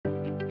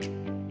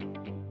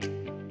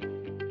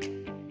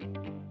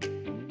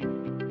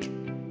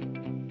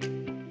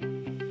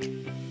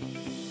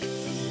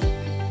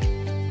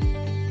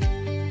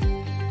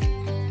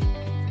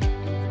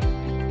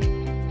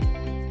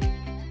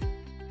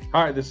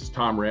Hi, this is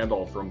Tom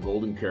Randall from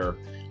GoldenCare.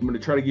 I'm going to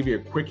try to give you a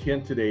quick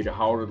hint today to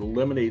how to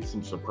eliminate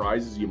some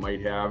surprises you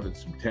might have and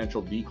some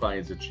potential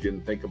declines that you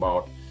didn't think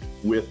about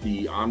with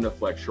the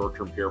OmniFlex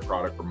short-term care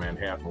product for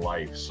Manhattan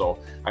Life. So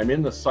I'm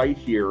in the site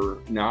here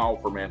now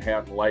for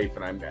Manhattan Life,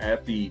 and I'm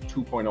at the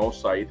 2.0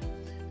 site,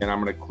 and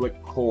I'm going to click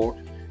quote,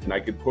 and I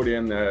could put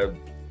in the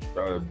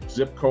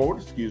zip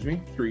code,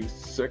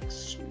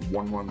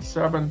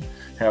 36117,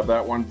 have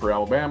that one for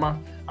Alabama.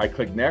 I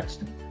click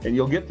next, and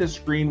you'll get this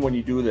screen when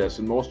you do this,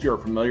 and most of you are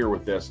familiar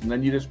with this, and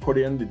then you just put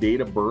in the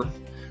date of birth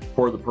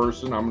for the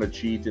person. I'm going to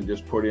cheat and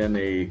just put in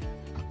a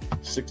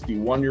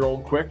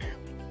 61-year-old quick,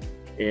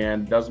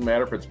 and doesn't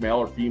matter if it's male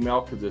or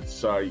female because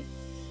it's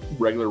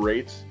regular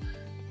rates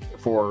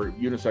for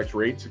unisex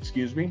rates,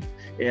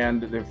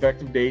 and the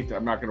effective date,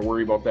 I'm not going to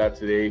worry about that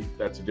today.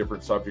 That's a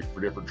different subject for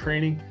different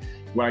training.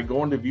 When I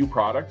go into view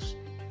products,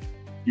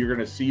 you're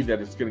going to see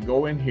that it's going to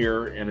go in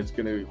here, and it's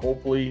going to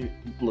hopefully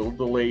a little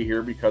delay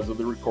here because of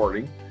the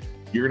recording.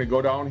 You're going to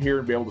go down here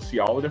and be able to see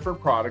all the different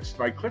products.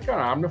 If I click on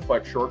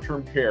OmniFlex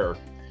short-term care,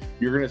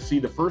 you're going to see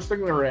the first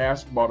thing they're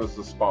asked about is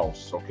the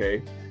spouse,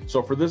 okay?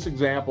 So for this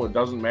example, it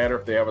doesn't matter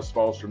if they have a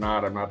spouse or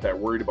not. I'm not that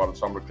worried about it,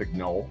 so I'm going to click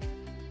no.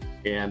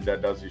 And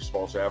does your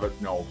spouse have it?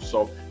 No.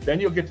 So then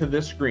you'll get to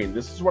this screen.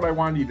 This is what I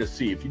wanted you to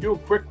see. If you do a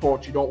quick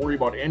quote, you don't worry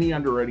about any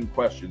underwriting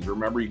questions.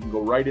 Remember, you can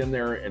go right in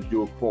there and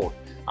do a quote.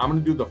 I'm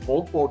going to do the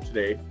full quote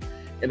today.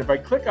 And if I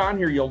click on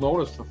here, you'll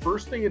notice the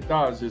first thing it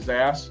does is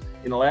ask,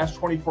 in the last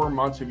 24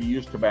 months, have you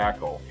used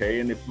tobacco?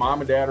 Okay. And if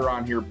mom and dad are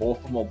on here, both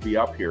of them will be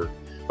up here.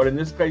 But in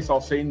this case, I'll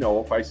say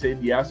no. If I say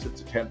yes, it's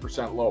a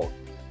 10% load.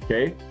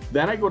 Okay.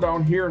 Then I go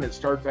down here and it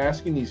starts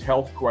asking these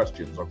health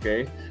questions.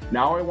 Okay.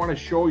 Now I want to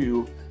show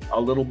you a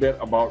little bit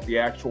about the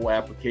actual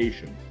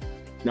application.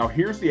 Now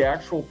here's the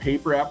actual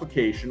paper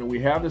application, and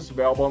we have this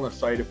available on the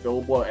site, a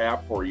fillable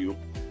app for you.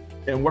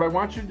 And what I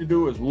want you to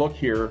do is look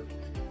here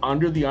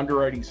under the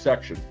underwriting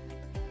section.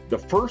 The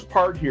first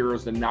part here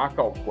is the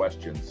knockout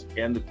questions,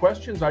 and the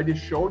questions I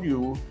just showed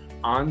you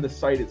on the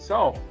site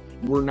itself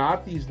were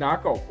not these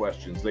knockout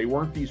questions. They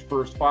weren't these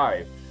first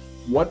 5.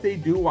 What they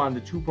do on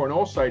the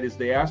 2.0 site is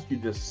they ask you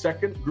the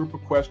second group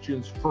of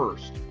questions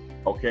first,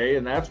 okay?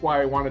 And that's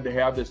why I wanted to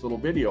have this little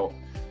video.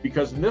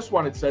 Because in this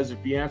one, it says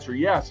if you answer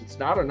yes, it's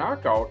not a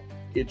knockout.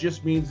 It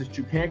just means that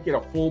you can't get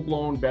a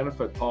full-blown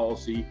benefit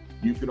policy.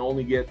 You can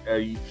only get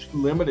a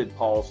limited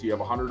policy of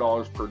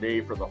 $100 per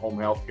day for the home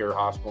health care,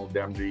 hospital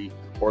indemnity,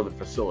 or the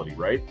facility,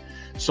 right?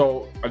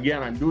 So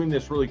again, I'm doing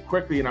this really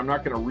quickly, and I'm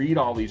not going to read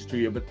all these to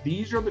you, but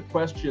these are the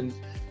questions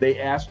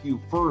they ask you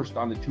first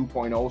on the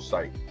 2.0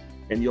 site.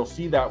 And you'll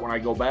see that when I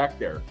go back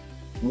there.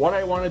 What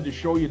I wanted to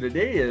show you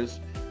today is,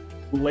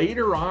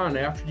 later on,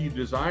 after you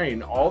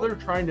design, all they're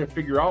trying to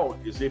figure out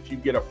is if you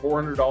get a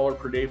 $400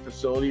 per day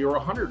facility or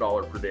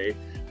 $100 per day.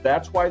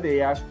 That's why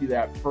they ask you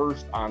that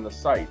first on the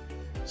site.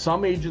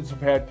 Some agents have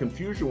had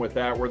confusion with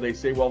that, where they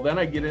say, well, then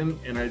I get in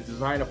and I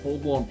design a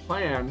full-blown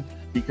plan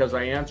because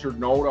I answered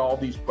no to all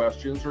these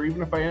questions, or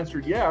even if I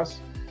answered yes,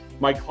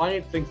 my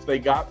client thinks they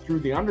got through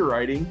the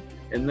underwriting,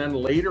 and then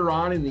later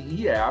on in the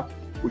e-app,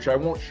 which I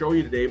won't show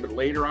you today, but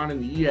later on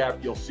in the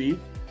e-app, you'll see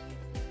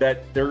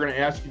that they're going to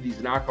ask you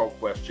these knockout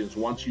questions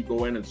once you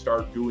go in and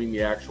start doing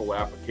the actual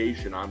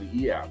application on the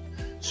e-app.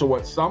 So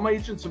what some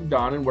agents have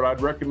done, and what I'd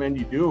recommend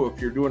you do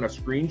if you're doing a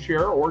screen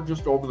share or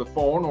just over the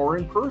phone or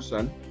in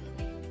person,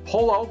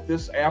 pull out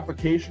this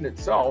application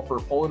itself or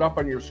pull it up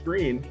on your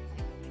screen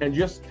and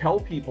just tell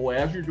people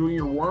as you're doing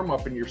your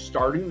warm-up and you're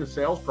starting the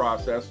sales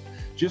process,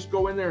 just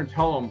go in there and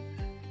tell them,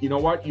 you know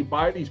what, you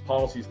buy these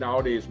policies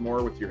nowadays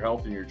more with your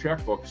health and your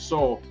checkbook.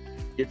 So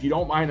if you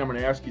don't mind, I'm going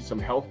to ask you some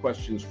health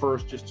questions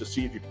first just to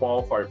see if you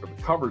qualify for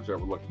the coverage that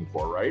we're looking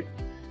for, right?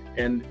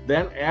 And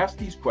then ask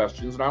these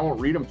questions, and I won't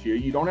read them to you.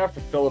 You don't have to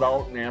fill it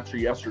out and answer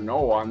yes or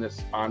no on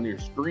your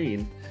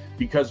screen,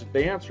 because if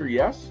they answer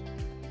yes,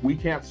 we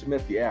can't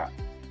submit the app.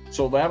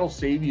 So that'll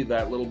save you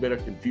that little bit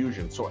of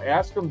confusion. So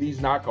ask them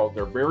these knockout.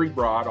 They're very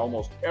broad.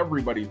 Almost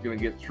everybody's going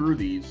to get through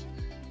these.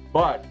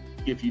 But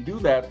if you do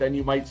that, then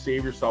you might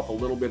save yourself a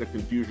little bit of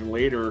confusion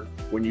later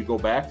when you go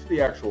back to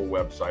the actual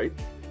website.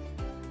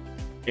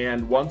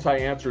 And once I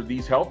answer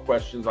these health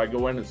questions, I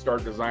go in and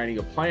start designing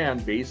a plan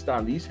based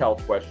on these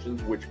health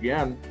questions, which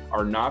again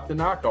are not the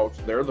knockouts,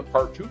 they're the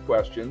part 2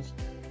 questions.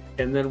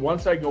 And then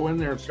once I go in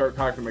there and start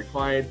talking to my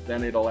client,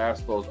 then it'll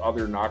ask those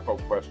other knockout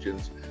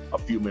questions a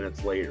few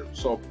minutes later.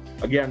 So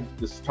again,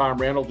 this is Tom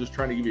Randall, just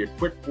trying to give you a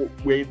quick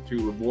way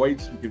to avoid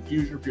some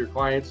confusion for your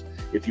clients.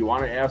 If you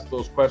want to ask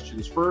those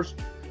questions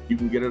first, you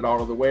can get it out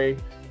of the way.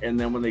 And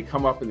then when they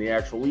come up in the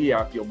actual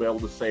e-app, you'll be able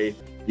to say,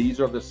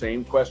 these are the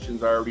same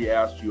questions I already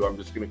asked you. I'm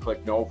just going to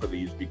click no for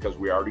these because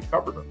we already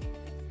covered them.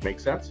 Make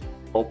sense?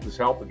 Hope this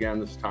helped. Again,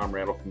 this is Tom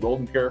Randall from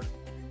GoldenCare.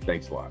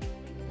 Thanks a lot.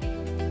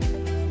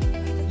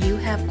 You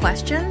have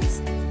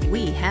questions?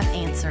 We have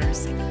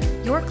answers.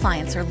 Your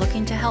clients are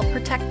looking to help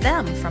protect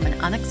them from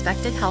an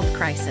unexpected health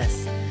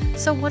crisis.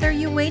 So what are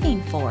you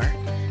waiting for?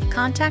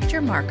 Contact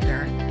your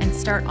marketer and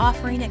start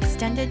offering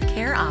extended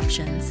care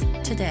options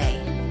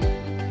today.